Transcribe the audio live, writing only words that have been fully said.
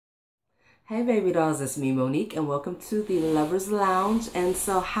Hey baby dolls, it's me Monique and welcome to the Lovers Lounge. And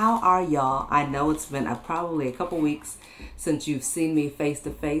so how are y'all? I know it's been probably a couple weeks since you've seen me face to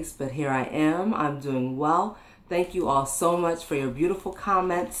face, but here I am. I'm doing well. Thank you all so much for your beautiful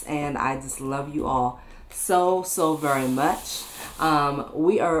comments and I just love you all so very much.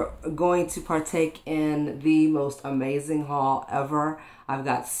 We are going to partake in the most amazing haul ever. I've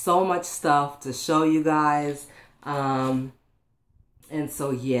got so much stuff to show you guys. And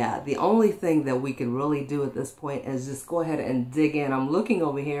so, yeah, the only thing that we can really do at this point is just go ahead and dig in. I'm looking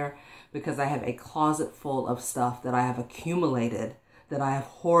over here because I have a closet full of stuff that I have accumulated, that I have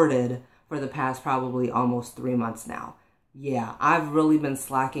hoarded for the past probably almost 3 months now. Yeah, I've really been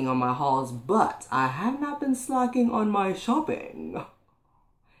slacking on my hauls, but I have not been slacking on my shopping.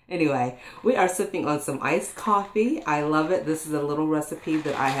 Anyway, we are sipping on some iced coffee. I love it. This is a little recipe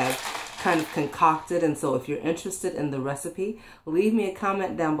that I have kind of concocted, and so if you're interested in the recipe, leave me a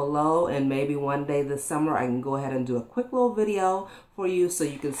comment down below and maybe one day this summer I can go ahead and do a quick little video for you so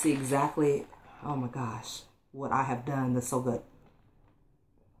you can see exactly, oh my gosh, what I have done that's so good.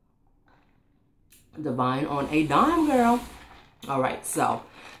 Divine on a dime, girl. All right, so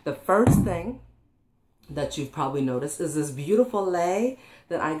the first thing that you've probably noticed is this beautiful lei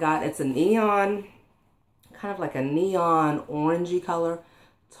that I got. It's a neon, kind of like a neon orangey color.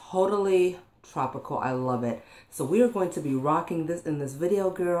 Totally tropical. I love it. So we are going to be rocking this in this video,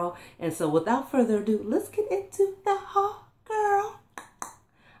 girl. And so without further ado, let's get into the haul, girl.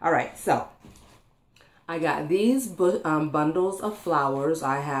 All right, so I got these bundles of flowers.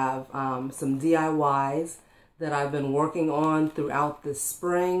 I have some DIYs that I've been working on throughout this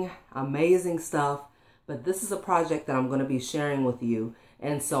spring. Amazing stuff. But this is a project that I'm going to be sharing with you.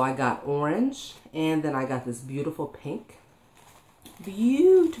 And so I got orange, and then I got this beautiful pink.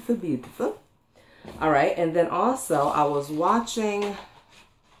 Beautiful, beautiful. All right, and then also I was watching,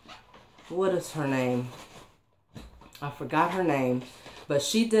 what is her name? I forgot her name, but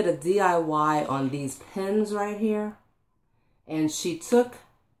she did a DIY on these pins right here, and she took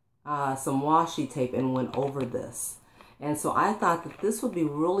some washi tape and went over this. And so I thought that this would be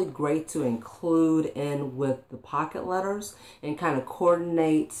really great to include in with the pocket letters and kind of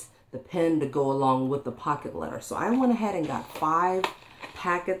coordinate the pen to go along with the pocket letter. So I went ahead and got 5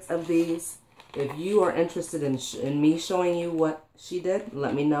 packets of these. If you are interested in me showing you what she did,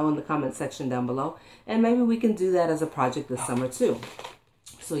 let me know in the comment section down below. And maybe we can do that as a project this summer too.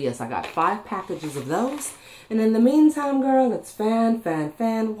 So yes, I got 5 packages of those. And in the meantime, girl, it's fan.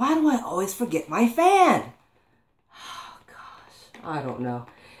 Why do I always forget my fan? Oh gosh, I don't know.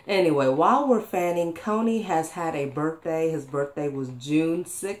 Anyway, while we're fanning, Coney has had a birthday. His birthday was June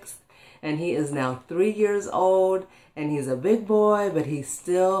 6th. And he is now 3 years old, and he's a big boy, but he's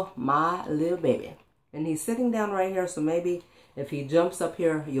still my little baby. And he's sitting down right here, so maybe if he jumps up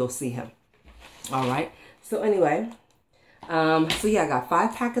here, you'll see him. All right. So anyway, so yeah, I got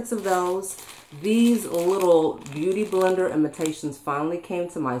 5 packets of those. These little beauty blender imitations finally came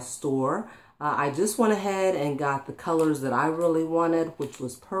to my store. I just went ahead and got the colors that I really wanted, which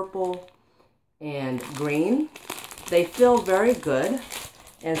was purple and green. They feel very good.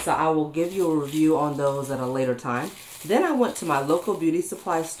 And so I will give you a review on those at a later time. Then I went to my local beauty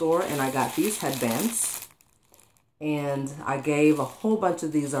supply store and I got these headbands. And I gave a whole bunch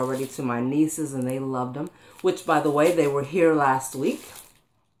of these already to my nieces and they loved them. Which, by the way, they were here last week.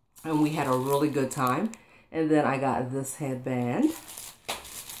 And we had a really good time. And then I got this headband.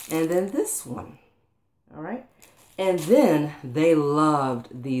 And then this one. All right. And then they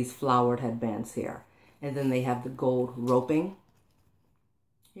loved these flowered headbands here. And then they have the gold roping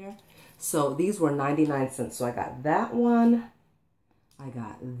here. So these were 99 cents. So I got that one. I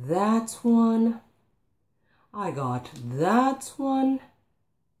got that one. I got that one.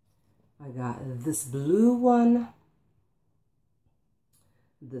 I got this blue one.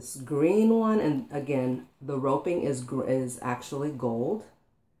 This green one. And again, the roping is actually gold.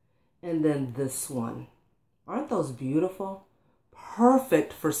 And then this one. Aren't those beautiful?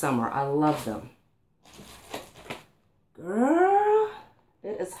 Perfect for summer. I love them. Girl.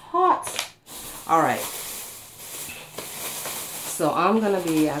 It is hot. All right. So I'm going to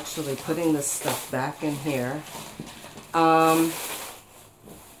be actually putting this stuff back in here.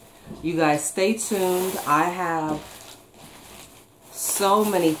 You guys stay tuned. I have so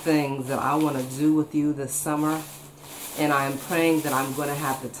many things that I want to do with you this summer. And I am praying that I'm going to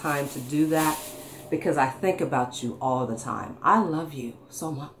have the time to do that because I think about you all the time. I love you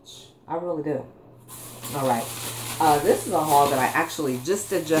so much. I really do. All right. This is a haul that I actually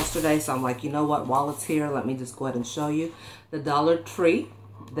just did yesterday, so I'm like, you know what, while it's here, let me just go ahead and show you. The Dollar Tree,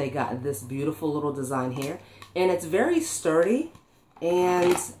 they got this beautiful little design here, and it's very sturdy,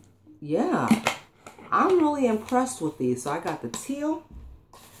 and yeah, I'm really impressed with these. So I got the teal,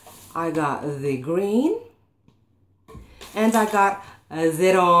 I got the green, and I got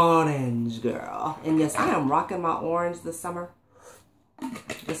the orange, girl. And yes, I am rocking my orange this summer.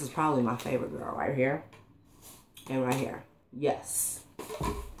 This is probably my favorite, girl, right here and right here. Yes.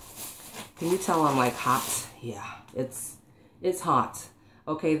 Can you tell I'm like hot? Yeah, it's hot.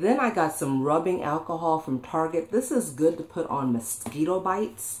 Okay, then I got some rubbing alcohol from Target. This is good to put on mosquito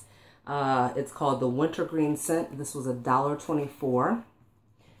bites. It's called the Wintergreen Scent. This was $1.24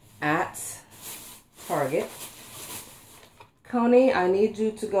 at Target. Coney, I need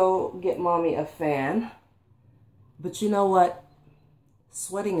you to go get mommy a fan. But you know what?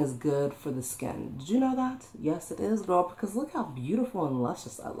 Sweating is good for the skin. Did you know that? Yes, it is, girl, because look how beautiful and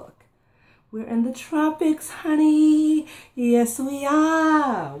luscious I look. We're in the tropics, honey. Yes, we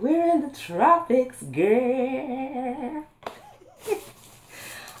are. We're in the tropics, girl.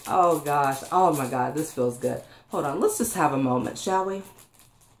 Oh, gosh. Oh, my God. This feels good. Hold on. Let's just have a moment, shall we?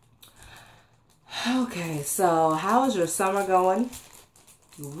 Okay, so how is your summer going?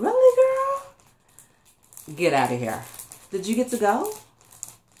 Really, girl? Get out of here. Did you get to go?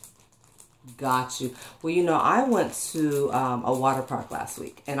 Got you. Well, you know, I went to a water park last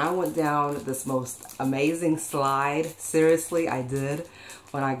week, and I went down this most amazing slide. Seriously, I did.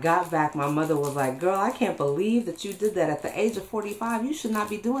 When I got back, my mother was like, girl, I can't believe that you did that at the age of 45. You should not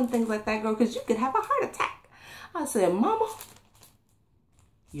be doing things like that, girl, because you could have a heart attack. I said, Mama,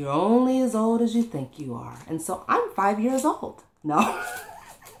 you're only as old as you think you are. And so I'm 5 years old. No.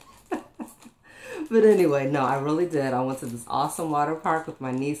 But anyway, no, I really did. I went to this awesome water park with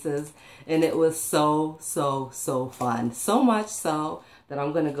my nieces, and it was so, so, so fun. So much so that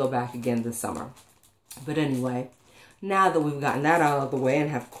I'm going to go back again this summer. But anyway, now that we've gotten that out of the way and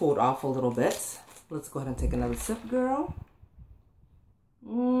have cooled off a little bit, let's go ahead and take another sip, girl.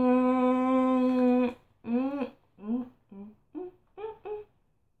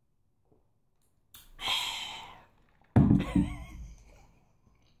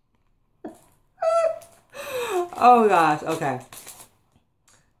 Oh gosh, okay.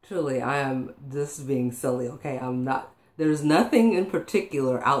 Truly, I am just being silly, okay? I'm not, there's nothing in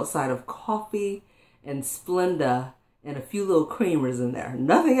particular outside of coffee and Splenda and a few little creamers in there.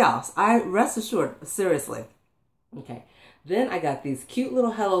 Nothing else. Rest assured, seriously. Okay, then I got these cute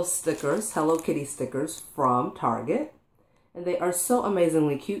little Hello Kitty stickers from Target. And they are so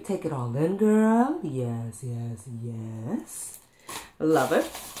amazingly cute. Take it all in, girl. Yes, yes, yes. Love it.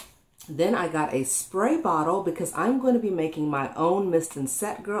 Then I got a spray bottle because I'm going to be making my own mist and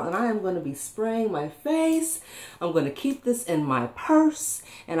set, girl, and I am going to be spraying my face. I'm going to keep this in my purse,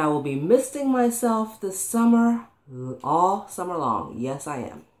 and I will be misting myself this summer, all summer long. Yes, I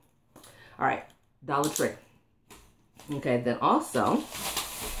am. All right, Dollar Tree. Okay, then also,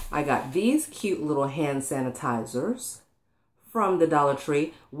 I got these cute little hand sanitizers from the Dollar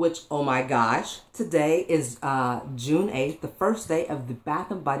Tree, which, oh my gosh, today is June 8th, the first day of the Bath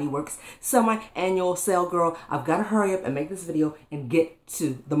 & Body Works semi-annual sale, girl. I've got to hurry up and make this video and get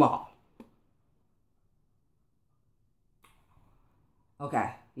to the mall. Okay,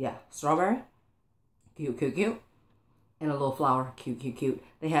 yeah, strawberry, cute, cute, cute, and a little flower, cute, cute, cute.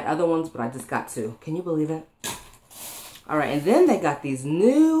 They had other ones, but I just got two. Can you believe it? All right, and then they got these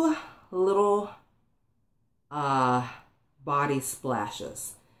new little body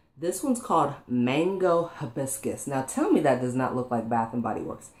splashes. This one's called Mango Hibiscus. Now tell me that does not look like Bath & Body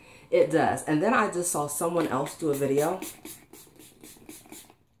Works. It does. And then I just saw someone else do a video.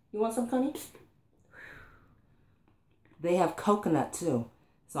 You want some, Connie? They have coconut too.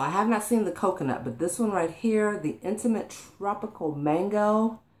 So I have not seen the coconut, but this one right here, the Intimate Tropical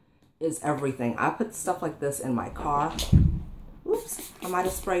Mango, is everything. I put stuff like this in my car. Oops, I might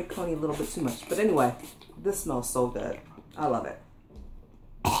have sprayed Connie a little bit too much. But anyway, this smells so good. I love it.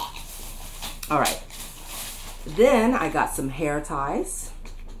 All right. Then I got some hair ties.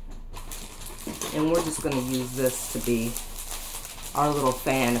 And we're just going to use this to be our little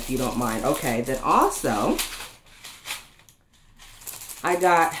fan, if you don't mind. Okay, then also, I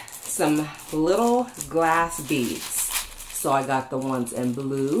got some little glass beads. So I got the ones in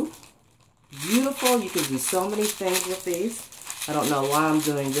blue. Beautiful. You can do so many things with these. I don't know why I'm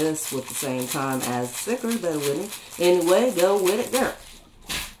doing this with the same time as stickers, better with me. Anyway, go with it, girl.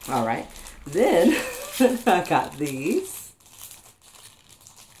 All right. Then I got these.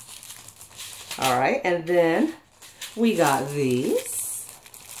 All right. And then we got these.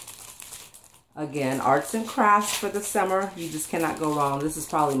 Again, arts and crafts for the summer. You just cannot go wrong. This is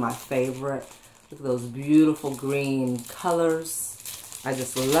probably my favorite. Look at those beautiful green colors. I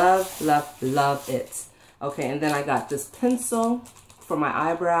just love, love, love it. Okay, and then I got this pencil for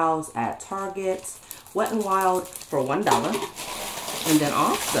my eyebrows at Target. Wet n Wild for $1. And then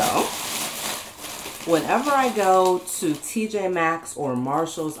also, whenever I go to TJ Maxx or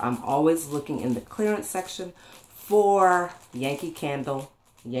Marshall's, I'm always looking in the clearance section for Yankee Candles.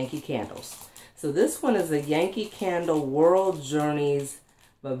 So this one is a Yankee Candle World Journeys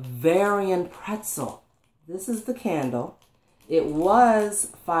Bavarian Pretzel. This is the candle. It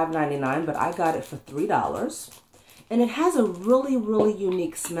was $5.99, but I got it for $3. And it has a really, really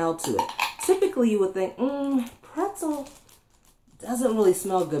unique smell to it. Typically, you would think, pretzel doesn't really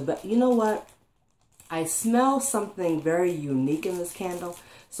smell good. But you know what? I smell something very unique in this candle.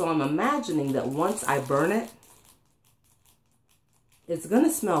 So I'm imagining that once I burn it, it's going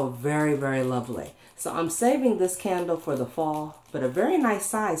to smell very, very lovely. So I'm saving this candle for the fall, but a very nice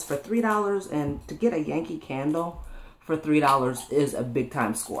size for $3. And to get a Yankee Candle for $3 is a big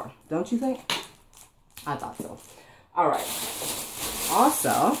time score. Don't you think? I thought so. All right.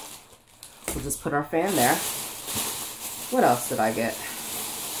 Also, we'll just put our fan there. What else did I get?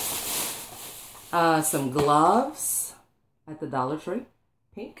 Some gloves at the Dollar Tree.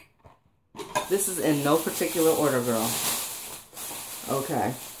 Pink. This is in no particular order, girl.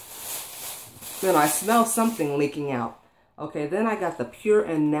 Okay. Then I smell something leaking out. Okay, then I got the Pure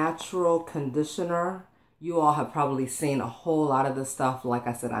and Natural Conditioner. You all have probably seen a whole lot of this stuff. Like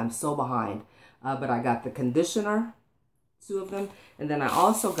I said, I'm so behind. But I got the conditioner, 2 of them. And then I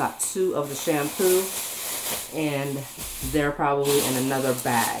also got 2 of the shampoo. And they're probably in another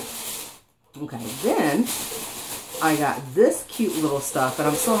bag. Okay, then I got this cute little stuff. And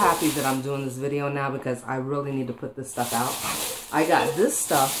I'm so happy that I'm doing this video now because I really need to put this stuff out. I got this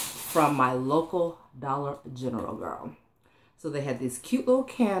stuff from my local Dollar General, girl. So they had these cute little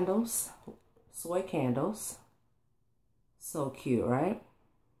candles, soy candles. So cute, right?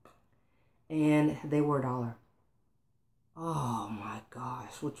 And they were $1. Oh my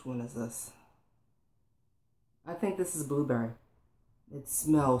gosh, which one is this? I think this is blueberry. It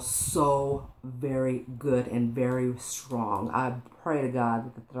smells so very good and very strong. I pray to God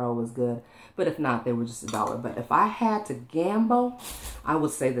that the throw was good. But if not, they were just $1. But if I had to gamble, I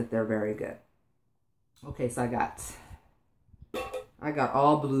would say that they're very good. Okay, so I got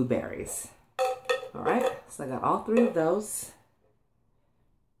all blueberries. All right, so I got all 3 of those.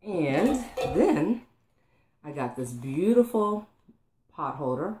 And then I got this beautiful pot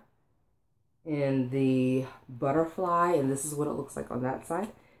holder in the butterfly, and this is what it looks like on that side.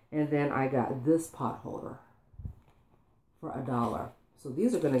 And then I got this pot holder for $1. So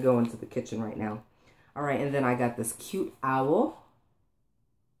these are going to go into the kitchen right now. All right, and then I got this cute owl,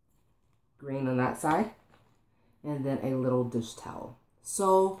 green on that side, and then a little dish towel.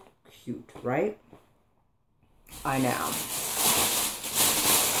 So cute, right? I know.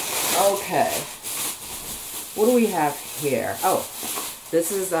 Okay, what do we have here? Oh,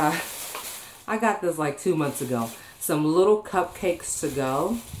 this is I got this like 2 months ago. Some little cupcakes to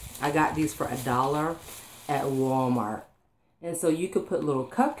go. I got these for $1 at Walmart. And so you could put little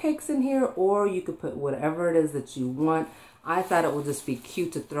cupcakes in here, or you could put whatever it is that you want. I thought it would just be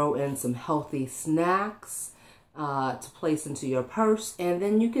cute to throw in some healthy snacks to place into your purse. And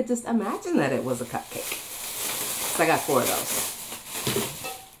then you could just imagine that it was a cupcake. So I got 4 of those.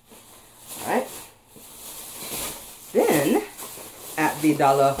 All right. Then at the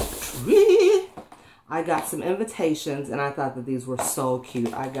Dollar Tree, I got some invitations, and I thought that these were so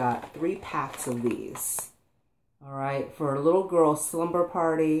cute. I got 3 packs of these. All right, for a little girl's slumber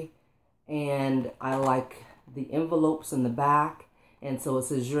party, and I like the envelopes in the back. And so it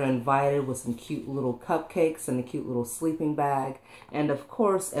says you're invited with some cute little cupcakes and a cute little sleeping bag. And of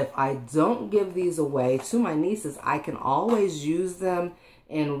course, if I don't give these away to my nieces, I can always use them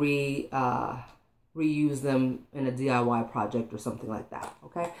and reuse them in a DIY project or something like that.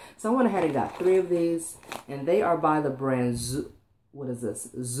 Okay, so I went ahead and got 3 of these, and they are by the brand what is this?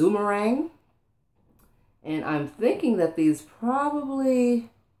 Zoomerang. And I'm thinking that these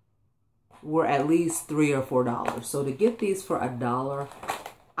probably were at least $3 or $4. So to get these for $1,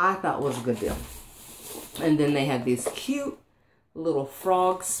 I thought was a good deal. And then they have these cute little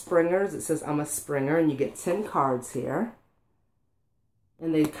frog springers. It says I'm a Springer, and you get 10 cards here.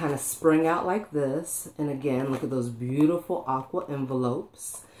 And they kind of spring out like this. And again, look at those beautiful aqua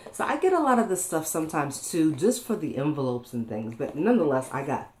envelopes. So I get a lot of this stuff sometimes too, just for the envelopes and things. But nonetheless, I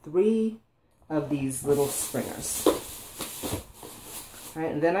got 3 of these little springers. All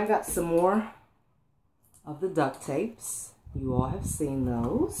right, and then I got some more of the duct tapes. You all have seen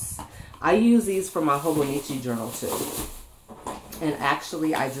those. I use these for my Hobonichi journal too. And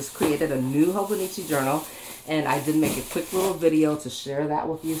actually, I just created a new Hobonichi journal, and I did make a quick little video to share that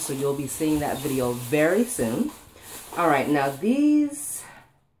with you. So you'll be seeing that video very soon. All right, now these,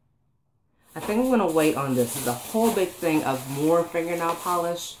 I think I'm gonna wait on this. There's a whole big thing of more fingernail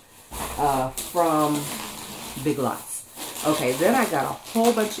polish from Big Lots. Okay, then I got a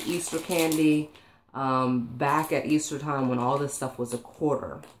whole bunch of Easter candy back at Easter time when all this stuff was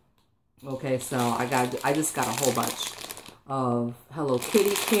 $1. Okay, so I just got a whole bunch of Hello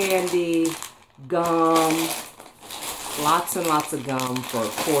Kitty candy, gum, lots and lots of gum for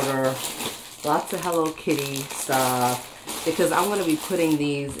 $1. Lots of Hello Kitty stuff because I'm going to be putting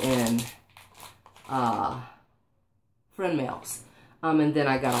these in friend mails. And then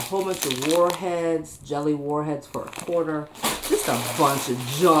I got a whole bunch of warheads, jelly warheads for $1. Just a bunch of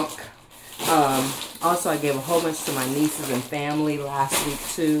junk. Also, I gave a whole bunch to my nieces and family last week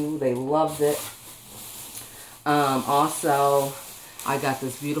too. They loved it. Also, I got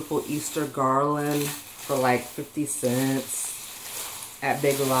this beautiful Easter garland for like 50 cents at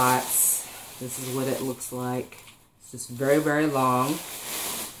Big Lots. This is what it looks like. It's just very, very long.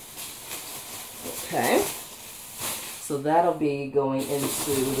 Okay. So that'll be going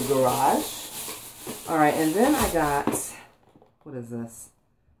into the garage. All right, and then I got, what is this?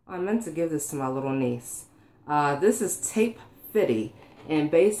 I meant to give this to my little niece. This is Tape Fitty,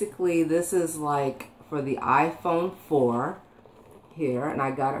 and basically this is like for the iPhone 4 here, and I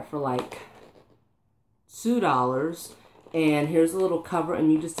got it for like $2. And here's a little cover,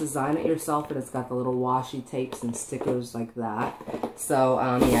 and you just design it yourself, and it's got the little washi tapes and stickers like that. So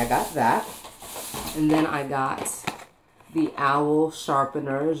yeah, I got that. And then I got the owl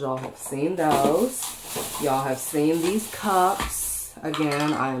sharpeners. Y'all have seen those. Y'all have seen these cups.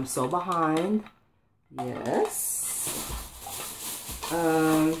 Again, I am so behind. Yes.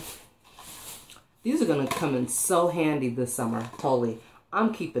 These are going to come in so handy this summer. Totally.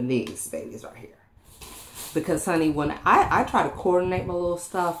 I'm keeping these babies right here. Because, honey, when I try to coordinate my little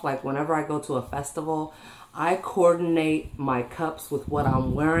stuff, like whenever I go to a festival, I coordinate my cups with what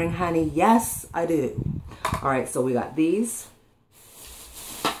I'm wearing, honey. Yes, I do. All right, so we got these.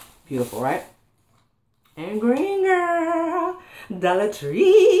 Beautiful, right? And green girl, Dollar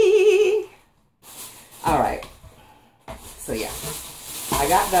Tree. All right. So, yeah. I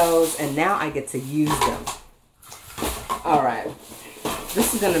got those, and now I get to use them. All right.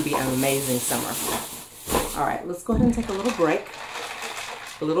 This is going to be an amazing summer. All right, let's go ahead and take a little break.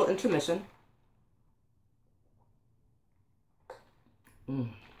 A little intermission.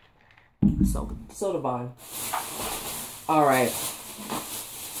 So divine. All right.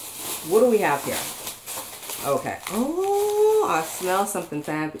 What do we have here? Okay. Oh, I smell something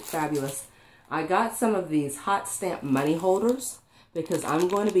fabulous. I got some of these hot stamp money holders because I'm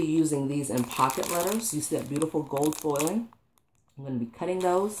going to be using these in pocket letters. You see that beautiful gold foiling? I'm going to be cutting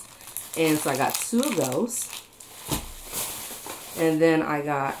those. And so I got 2 of those. And then I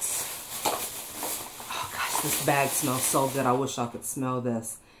got, oh gosh, this bag smells so good. I wish I could smell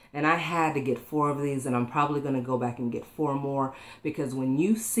this. And I had to get 4 of these, and I'm probably going to go back and get 4 more. Because when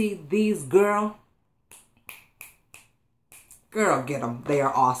you see these, girl, get them. They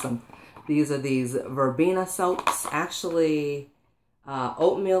are awesome. These are these verbena soaps. Actually,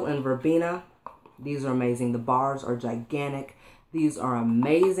 oatmeal and verbena. These are amazing. The bars are gigantic. These are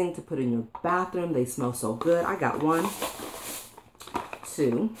amazing to put in your bathroom. They smell so good. I got 1,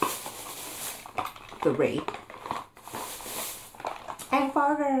 2, 3. And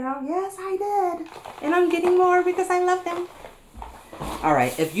 4, girl. Yes, I did. And I'm getting more because I love them. All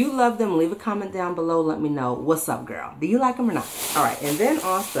right. If you love them, leave a comment down below. Let me know. What's up, girl? Do you like them or not? All right. And then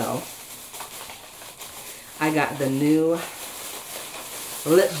also, I got the new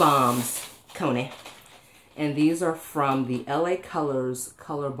lip balms, Coney. And these are from the LA Colors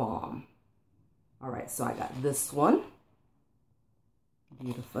Color Balm. All right, so I got this one.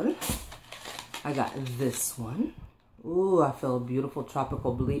 Beautiful. I got this one. Ooh, I feel a beautiful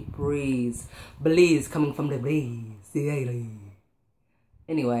tropical breeze. Breeze coming from the breeze.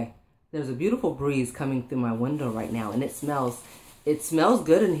 Anyway, there's a beautiful breeze coming through my window right now. And it smells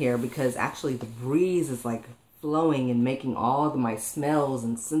good in here because actually the breeze is like flowing and making all of my smells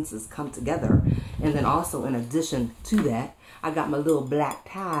and senses come together. And then also, in addition to that, I got my little black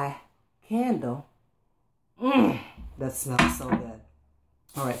tie candle. That smells so good.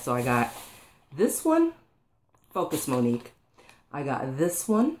 All right, so I got this one. Focus, Monique. I got this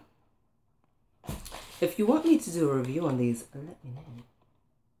one. If you want me to do a review on these, let me know.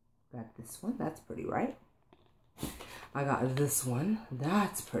 Got this one. That's pretty, right? I got this one.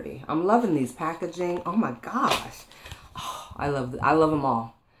 That's pretty. I'm loving these packaging. Oh my gosh. Oh, I love them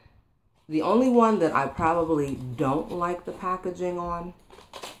all. The only one that I probably don't like the packaging on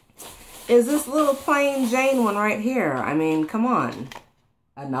is this little plain Jane one right here. I mean, come on.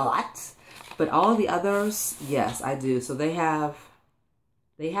 A lot. But all the others, yes, I do. So they have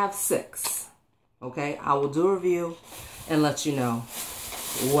 6. Okay, I will do a review and let you know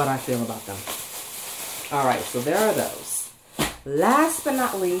what I feel about them. All right, so there are those. Last but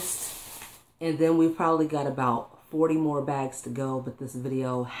not least, and then we've probably got about 40 more bags to go, but this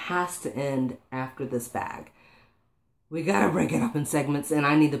video has to end after this bag. We gotta break it up in segments, and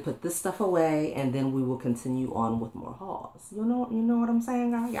I need to put this stuff away, and then we will continue on with more hauls. You know what I'm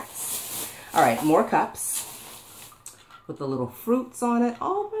saying, girl? Yes. All right, more cups with the little fruits on it.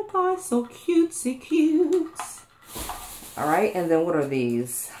 Oh my gosh, so cutesy cute. All right, and then what are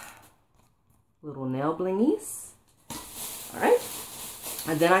these? Little nail blingies. All right,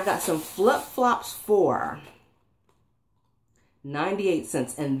 and then I got some flip-flops for 98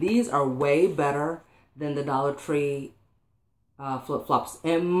 cents, and these are way better than the Dollar Tree flip-flops,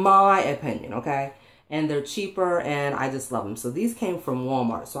 in my opinion, okay? And they're cheaper, and I just love them. So these came from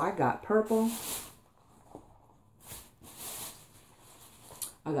Walmart. So I got purple.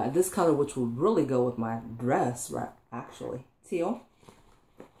 I got this color, which would really go with my dress, right? Actually, teal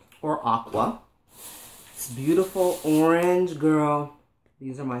or aqua. It's beautiful orange, girl.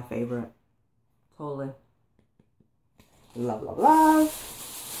 These are my favorite. Totally. Love, love,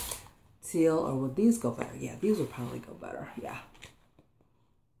 love. Teal, or would these go better? Yeah, these would probably go better. Yeah.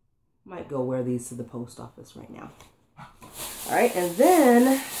 Might go wear these to the post office right now. All right, and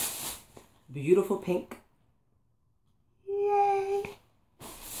then beautiful pink. Yay.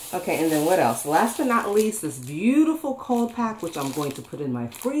 Okay, and then what else? Last but not least, this beautiful cold pack, which I'm going to put in my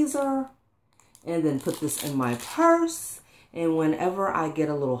freezer, and then put this in my purse. And whenever I get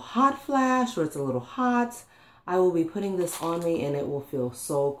a little hot flash or it's a little hot, I will be putting this on me, and it will feel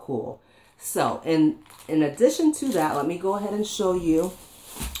so cool. So in addition to that, let me go ahead and show you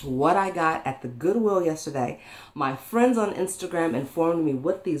what I got at the Goodwill yesterday. My friends on Instagram informed me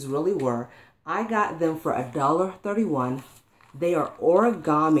what these really were. I got them for $1.31. They are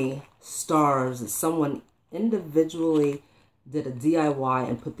origami stars. Someone individually did a DIY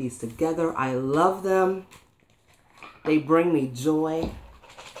and put these together. I love them. They bring me joy,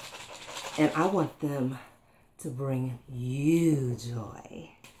 and I want them to bring you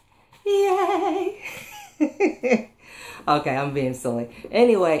joy. Yay! Okay, I'm being silly.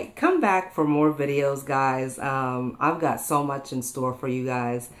 Anyway, come back for more videos, guys. I've got so much in store for you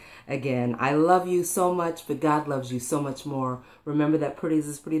guys. Again, I love you so much, but God loves you so much more. Remember that pretty is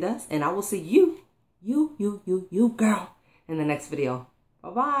as pretty does, and I will see you, girl, in the next video.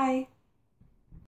 Bye-bye.